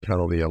عائشة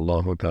رضي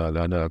الله تعالى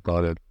عنها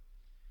قالت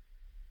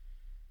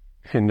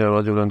إن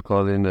رجلا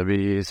قال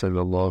للنبي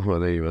صلى الله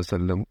عليه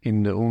وسلم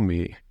إن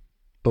أمي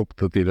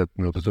اقتتلت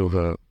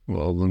نفسها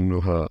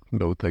وأظنها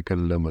لو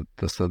تكلمت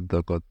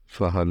تصدقت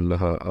فهل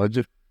لها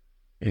أجر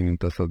إن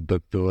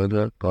تصدقت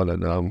أنا قال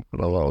نعم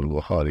رواه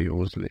البخاري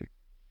ومسلم.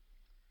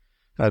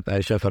 حضرت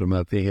عائشہ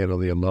فرماتی ہے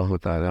رضی اللہ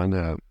تعالی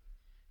عنہ،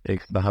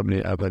 ایک صاحب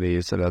نے آپ علیہ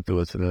الصلوۃ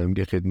والسلام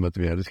کی خدمت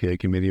میں عرض کیا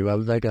کہ میری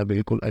والدہ کا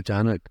بالکل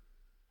اچانک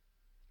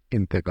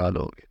انتقال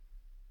ہو گیا.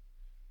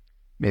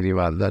 میری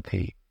والدہ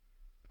تھی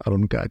اور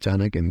ان کا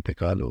اچانک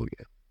انتقال ہو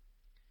گیا.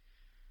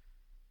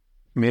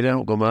 میرا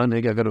گمان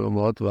ہے کہ اگر وہ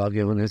موت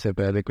واقع ہونے سے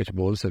پہلے کچھ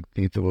بول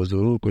سکتی تو وہ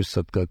ضرور کچھ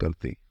صدقہ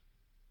کرتی.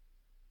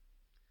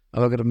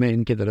 اب اگر میں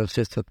ان کی طرف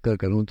سے صدقہ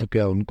کروں تو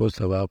کیا ان کو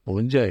ثواب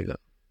پہنچ جائے گا؟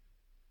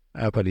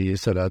 آپ علیہ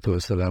الصلوۃ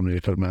والسلام نے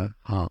فرمایا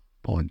ہاں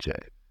پہنچ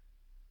جائے گا.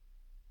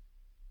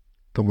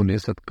 تم انہیں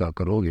صدقہ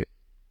کرو گے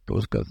تو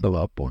اس کا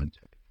ثواب پہنچ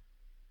جائے گا.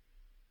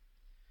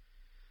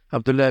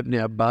 عبداللہ ابن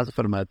عباس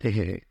فرماتے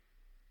ہیں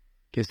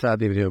کہ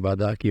سعد ابن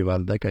عبادہ کی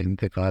والدہ کا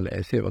انتقال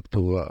ایسے وقت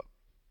ہوا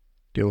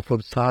کہ وہ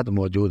خود ساتھ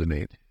موجود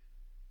نہیں تھے.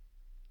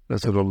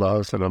 رسول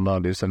اللہ صلی اللہ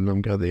علیہ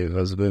وسلم کا ایک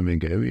غزوے میں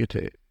گئے ہوئے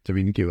تھے. جب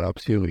ان کی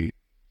واپسی ہوئی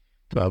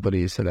تو آپ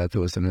علیہ الصلوۃ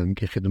والسلام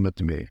کی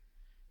خدمت میں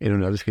انہوں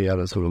نے عرض کیا یا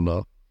رسول اللہ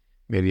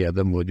میری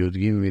عدم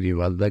موجودگی میں میری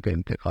والدہ کا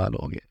انتقال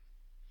ہو گیا،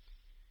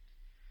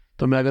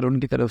 تو میں اگر ان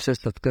کی طرف سے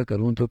صدقہ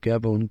کروں تو کیا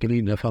وہ ان کے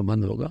لیے نفع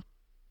مند ہوگا؟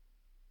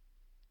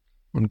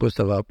 ان کو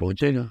ثواب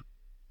پہنچے گا؟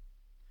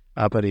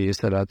 آپ علیہ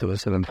الصلوۃ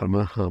والسلام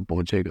فرمایا ہاں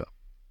پہنچے گا.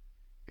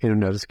 انہوں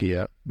نے عرض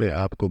کیا میں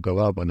آپ کو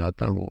گواہ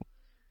بناتا ہوں،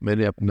 میں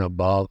نے اپنا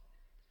باغ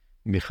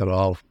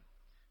مخراف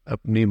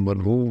اپنی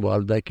مرحوم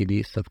والدہ کے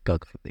لیے صدقہ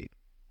کر دی.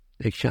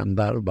 ایک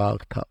شاندار باغ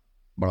تھا،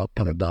 بڑا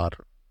پھلدار،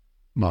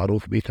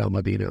 معروف بھی تھا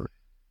مدینہ میں.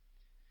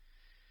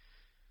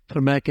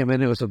 فرمایا کہ میں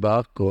نے اس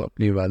باغ کو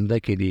اپنی والدہ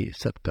کے لیے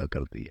صدقہ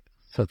کر دیا،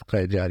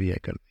 صدقہ جاریہ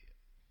کر دیا.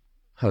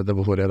 حضرت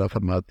ابو ہریرہ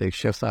فرماتے ایک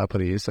شخص آپ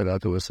علیہ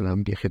الصلوۃ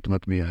والسلام کی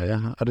خدمت میں آیا،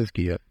 عرض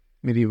کیا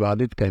میری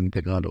والد کا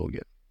انتقال ہو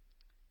گیا،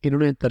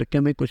 انہوں نے ترکے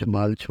میں کچھ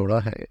مال چھوڑا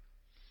ہے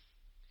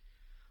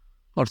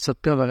اور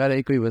صدقہ وغیرہ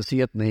کی کوئی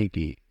وصیت نہیں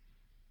کی.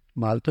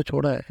 مال تو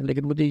چھوڑا ہے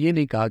لیکن مجھے یہ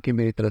نہیں کہا کہ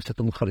میری طرف سے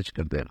تم خرچ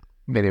کر دینا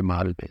میرے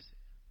مال پہ سے،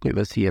 کوئی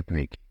وصیت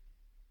نہیں کی.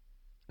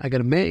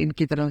 اگر میں ان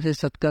کی طرف سے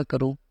صدقہ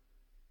کروں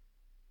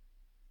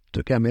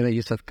تو کیا میرا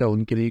یہ صدقہ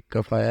ان کے لیے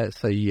کفایہ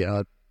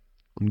سیئات،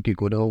 ان کی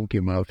گناہوں کی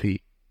معافی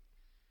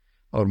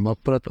اور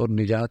مغفرت اور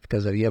نجات کا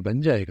ذریعہ بن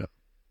جائے گا؟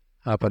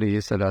 آپ علیہ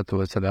الصلوۃ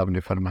والسلام نے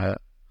فرمایا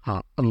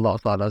ہاں اللہ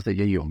تعالیٰ سے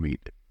یہی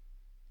امید ہے،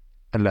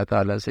 اللہ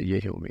تعالیٰ سے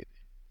یہی امید ہے.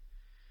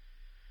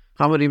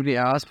 عمرو ابن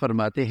عاص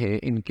فرماتے ہیں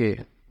ان کے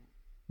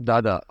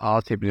دادا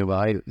عاص ابن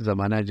وائل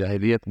زمانہ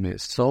جاہلیت میں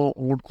 100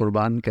 اونٹ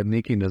قربان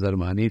کرنے کی نظر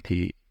مانی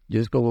تھی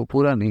جس کو وہ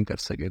پورا نہیں کر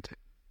سکے تھے.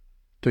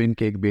 تو ان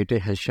کے ایک بیٹے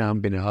حشام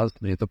بن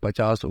عاص نے تو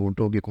 50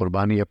 اونٹوں کی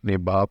قربانی اپنے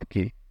باپ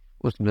کی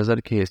اس نظر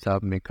کے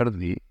حساب میں کر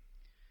دی.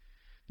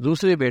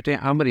 دوسرے بیٹے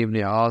عمرو ابن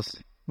عاص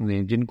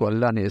نے جن کو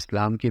اللہ نے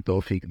اسلام کی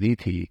توفیق دی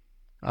تھی،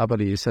 آپ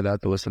علیہ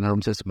الصلوۃ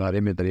والسلام سے اس بارے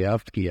میں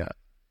دریافت کیا.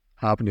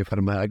 آپ نے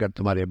فرمایا اگر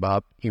تمہارے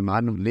باپ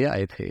ایمان لے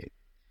آئے تھے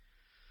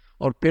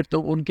اور پھر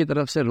تم ان کی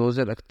طرف سے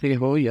روزے رکھتے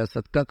ہو یا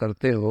صدقہ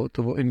کرتے ہو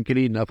تو وہ ان کے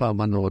لیے نفع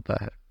مند ہوتا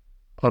ہے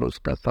اور اس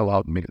کا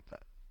ثواب ملتا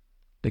ہے.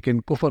 لیکن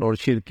کفر اور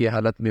شرک کی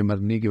حالت میں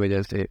مرنے کی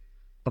وجہ سے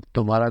اب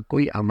تمہارا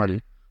کوئی عمل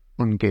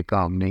ان کے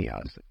کام نہیں آ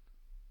سکتا.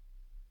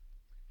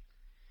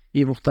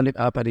 یہ مختلف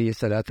آپ علیہ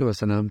الصلوۃ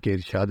والسلام کے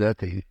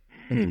ارشادات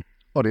ہیں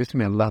اور اس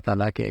میں اللہ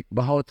تعالیٰ کے ایک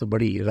بہت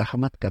بڑی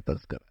رحمت کا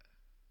تذکرہ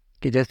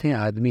ہے کہ جیسے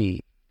آدمی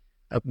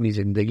اپنی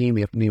زندگی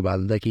میں اپنی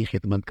والدہ کی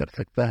خدمت کر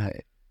سکتا ہے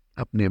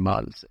اپنے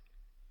مال سے،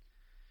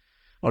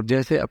 اور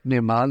جیسے اپنے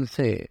مال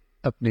سے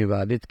اپنے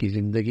والد کی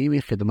زندگی میں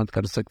خدمت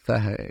کر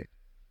سکتا ہے،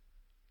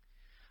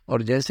 اور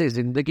جیسے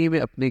زندگی میں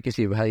اپنے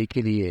کسی بھائی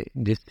کے لیے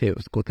جس سے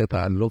اس کو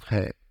تعلق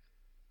ہے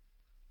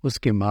اس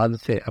کے مال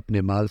سے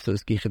اپنے مال سے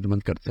اس کی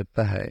خدمت کر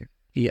سکتا ہے.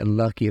 یہ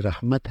اللہ کی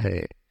رحمت ہے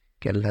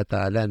کہ اللہ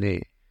تعالیٰ نے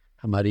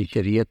ہماری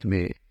شریعت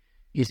میں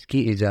اس کی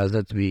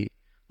اجازت بھی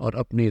اور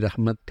اپنی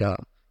رحمت کا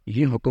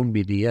یہ حکم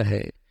بھی دیا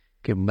ہے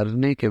کہ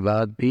مرنے کے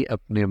بعد بھی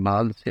اپنے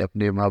مال سے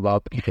اپنے ماں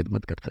باپ کی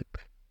خدمت کر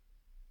سکتا ہے.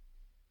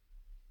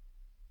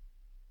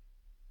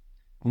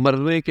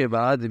 مرنے کے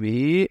بعد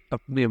بھی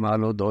اپنے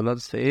مال و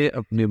دولت سے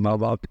اپنے ماں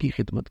باپ کی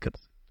خدمت کر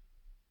سکتے.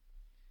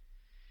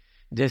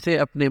 جیسے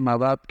اپنے ماں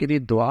باپ کے لیے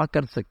دعا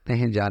کر سکتے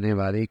ہیں جانے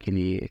والے کے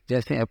لیے،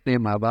 جیسے اپنے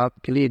ماں باپ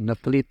کے لیے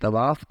نفلی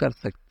طواف کر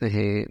سکتے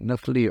ہیں،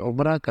 نفلی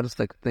عمرہ کر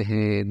سکتے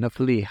ہیں،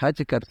 نفلی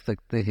حج کر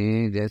سکتے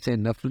ہیں، جیسے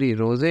نفلی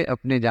روزے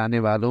اپنے جانے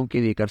والوں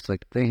کے لیے کر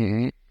سکتے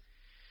ہیں،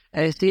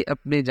 ایسے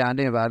اپنے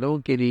جانے والوں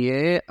کے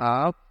لیے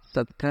آپ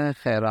صدقہ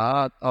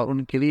خیرات اور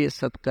ان کے لیے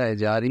صدقہ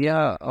جاریہ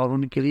اور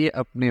ان کے لیے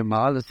اپنے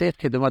مال سے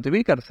خدمت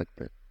بھی کر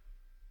سکتے ہیں.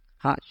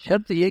 ہاں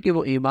شرط یہ کہ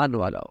وہ ایمان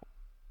والا ہو،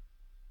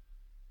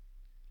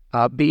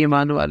 آپ بھی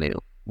ایمان والے ہو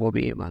وہ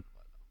بھی ایمان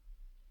والا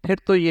ہو، پھر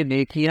تو یہ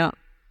نیکیاں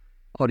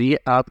اور یہ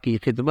آپ کی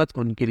خدمت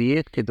ان کے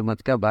لیے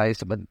خدمت کا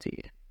باعث بنتی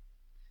ہے.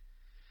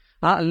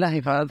 ہاں اللہ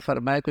حفاظت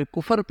فرمائے کوئی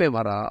کفر پہ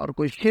مرا اور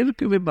کوئی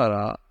شرک میں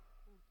مرا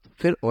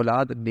پھر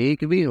اولاد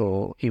نیک بھی ہو،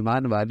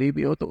 ایمان والی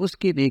بھی ہو، تو اس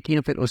کی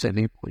نیکیاں پھر اسے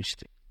نہیں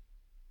پہنچتی،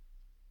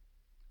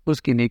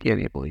 اس کی نیکیاں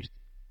نہیں پہنچتی۔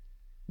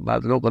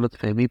 بعض لوگ غلط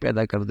فہمی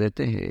پیدا کر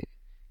دیتے ہیں،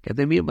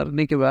 کہتے ہیں یہ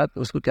مرنے کے بعد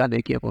اس کو کیا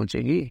نیکیاں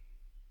پہنچیں گی،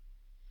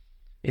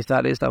 اس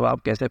سارے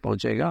ثواب کیسے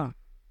پہنچے گا؟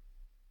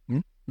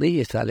 نہیں،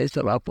 یہ سارے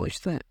ثواب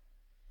پہنچتا ہے،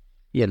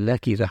 یہ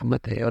اللہ کی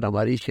رحمت ہے، اور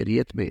ہماری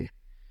شریعت میں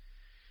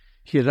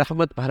یہ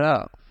رحمت بھرا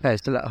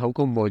فیصلہ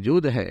حکم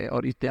موجود ہے۔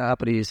 اور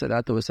آپ علیہ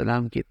الصلوۃ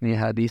والسلام کی اتنی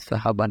حدیث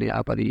صحابہ نے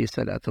آپ علیہ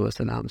الصلوۃ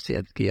والسلام سے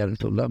عرض کیا،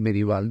 رسول اللہ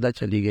میری والدہ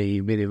چلی گئی،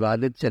 میرے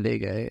والد چلے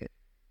گئے،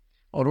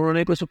 اور انہوں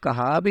نے کچھ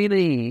کہا بھی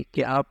نہیں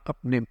کہ آپ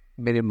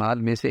میرے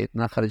مال میں سے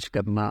اتنا خرچ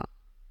کرنا،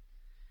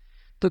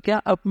 تو کیا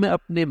اب میں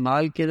اپنے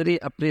مال کے ذریعے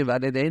اپنے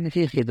والدین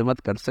کی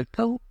خدمت کر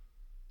سکتا ہوں؟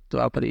 تو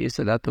آپ علیہ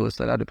الصلوۃ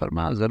والسلام نے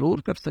فرمایا ضرور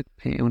کر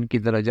سکتے ہیں، ان کی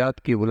درجات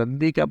کی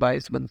بلندی کا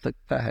باعث بن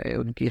سکتا ہے،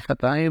 ان کی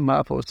خطائیں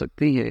معاف ہو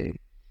سکتی ہیں۔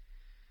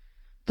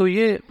 تو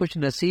یہ خوش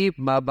نصیب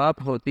ماں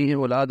باپ ہوتی ہیں،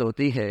 اولاد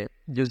ہوتی ہے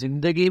جو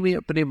زندگی میں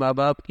اپنے ماں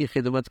باپ کی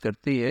خدمت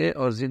کرتی ہے،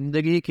 اور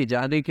زندگی کی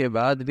جانے کے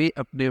بعد بھی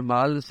اپنے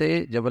مال سے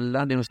جب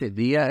اللہ نے اسے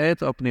دیا ہے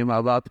تو اپنے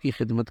ماں باپ کی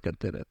خدمت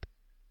کرتے رہتے،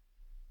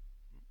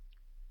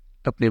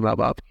 اپنے ماں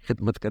باپ کی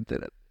خدمت کرتے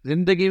رہتے۔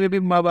 زندگی میں بھی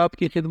ماں باپ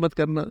کی خدمت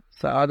کرنا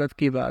سعادت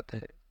کی بات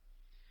ہے،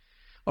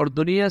 اور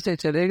دنیا سے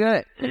چلے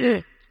گئے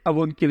اب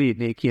ان کے لیے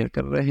نیکیاں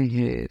کر رہے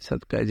ہیں،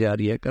 صدقہ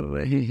جاریہ کر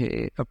رہے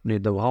ہیں، اپنے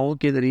دعاؤں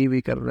کے ذریعے بھی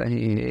کر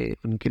رہے ہیں،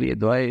 ان کے لیے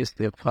دعائے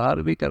استغفار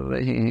بھی کر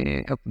رہے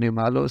ہیں، اپنے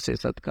مالوں سے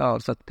صدقہ اور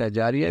صدقہ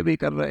جاریہ بھی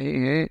کر رہے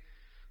ہیں،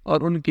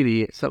 اور ان کے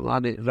لیے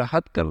سامان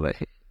راحت کر رہے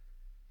ہیں۔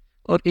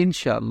 اور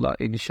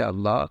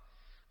انشاءاللہ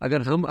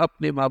اگر ہم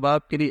اپنے ماں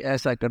باپ کے لیے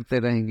ایسا کرتے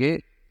رہیں گے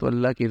تو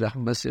اللہ کی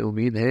رحمت سے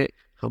امید ہے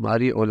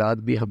ہماری اولاد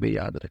بھی ہمیں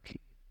یاد رکھے،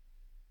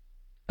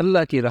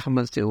 اللہ کی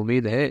رحمت سے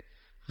امید ہے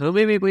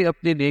ہمیں بھی کوئی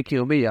اپنی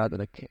نیکیوں میں یاد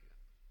رکھے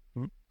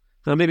گا،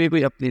 ہمیں بھی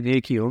کوئی اپنی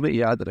نیکیوں میں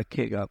یاد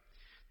رکھے گا۔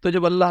 تو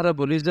جب اللہ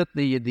رب العزت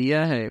نے یہ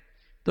دیا ہے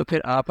تو پھر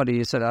آپ علیہ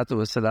الصلوۃ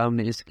والسلام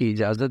نے اس کی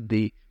اجازت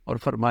دی اور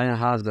فرمایا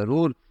ہاں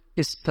ضرور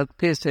اس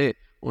صدقے سے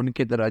ان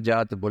کے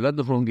درجات بلند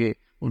ہوں گے،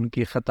 ان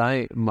کی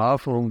خطائیں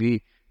معاف ہوں گی۔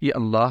 یہ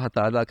اللہ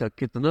تعالیٰ کا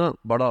کتنا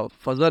بڑا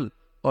فضل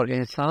اور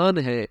احسان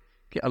ہے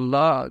کہ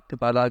اللہ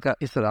تعالیٰ کا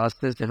اس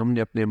راستے سے ہم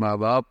نے اپنے ماں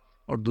باپ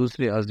اور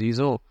دوسرے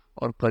عزیزوں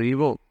اور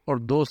قریبوں اور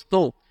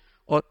دوستوں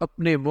اور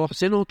اپنے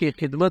محسنوں کی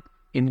خدمت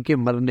ان کے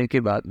مرنے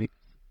کے بعد بھی،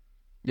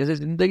 جیسے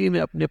زندگی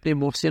میں اپنے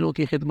محسنوں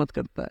کی خدمت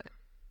کرتا ہے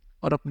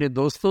اور اپنے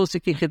دوستوں سے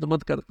کی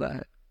خدمت کرتا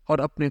ہے اور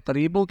اپنے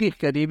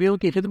قریبیوں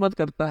کی خدمت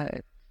کرتا ہے۔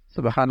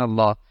 سبحان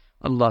اللہ،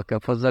 اللہ کا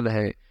فضل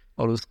ہے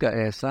اور اس کا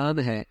احسان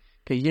ہے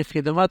کہ یہ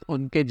خدمت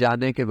ان کے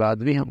جانے کے بعد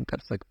بھی ہم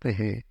کر سکتے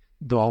ہیں،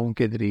 دعاؤں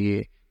کے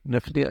ذریعے،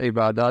 نفلی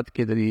عبادات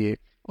کے ذریعے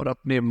اور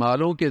اپنے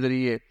مالوں کے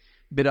ذریعے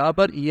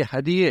برابر یہ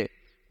ہدیے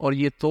اور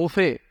یہ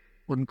تحفے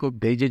ان کو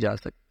بھیجے جا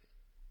سکتے،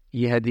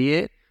 یہ ہدیے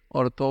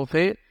اور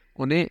تحفے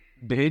انہیں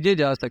بھیجے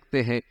جا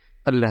سکتے ہیں۔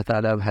 اللہ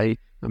تعالیٰ بھائی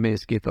ہمیں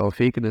اس کی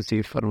توفیق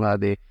نصیب فرما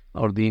دے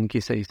اور دین کی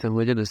صحیح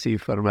سمجھ نصیب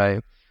فرمائے۔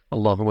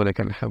 اللہم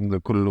لک الحمد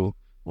کلو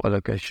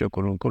ولک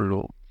الشکر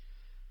کلو،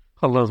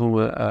 اللہم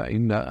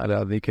انا علی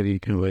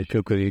ذکرک و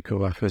شکرک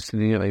و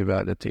حسن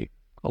عبادتک،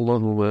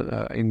 اللہم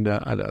انا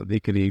علی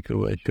ذکرک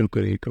و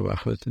شکرک و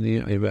حسن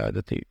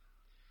عبادتک،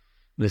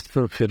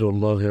 نستغفر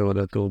اللہ و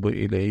نتوب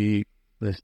الیک،